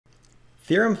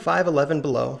Theorem 511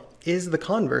 below is the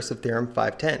converse of Theorem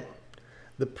 510.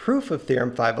 The proof of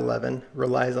Theorem 511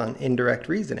 relies on indirect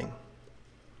reasoning.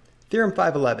 Theorem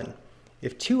 511,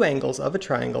 if two angles of a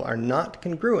triangle are not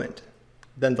congruent,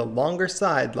 then the longer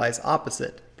side lies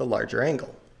opposite the larger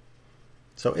angle.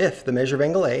 So if the measure of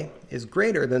angle A is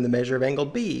greater than the measure of angle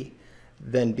B,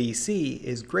 then BC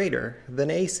is greater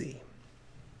than AC.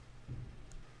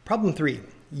 Problem 3,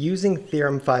 using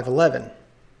Theorem 511.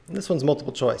 This one's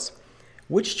multiple choice.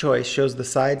 Which choice shows the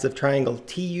sides of triangle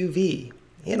TUV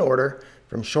in order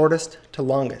from shortest to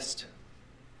longest?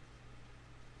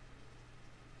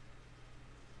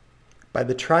 By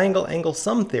the triangle angle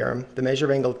sum theorem, the measure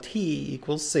of angle T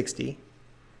equals 60.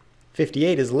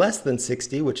 58 is less than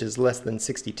 60, which is less than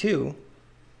 62.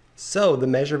 So the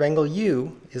measure of angle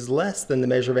U is less than the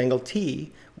measure of angle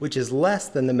T, which is less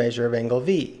than the measure of angle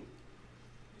V.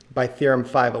 By Theorem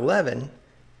 511,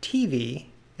 TV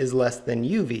is less than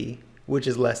UV, which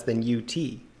is less than UT.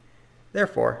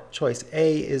 Therefore, choice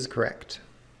A is correct.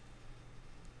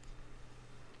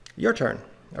 Your turn.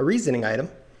 A reasoning item.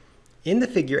 In the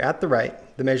figure at the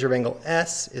right, the measure of angle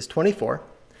S is 24.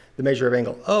 The measure of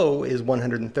angle O is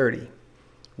 130.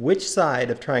 Which side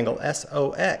of triangle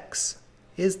SOX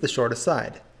is the shortest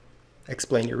side?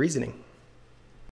 Explain your reasoning.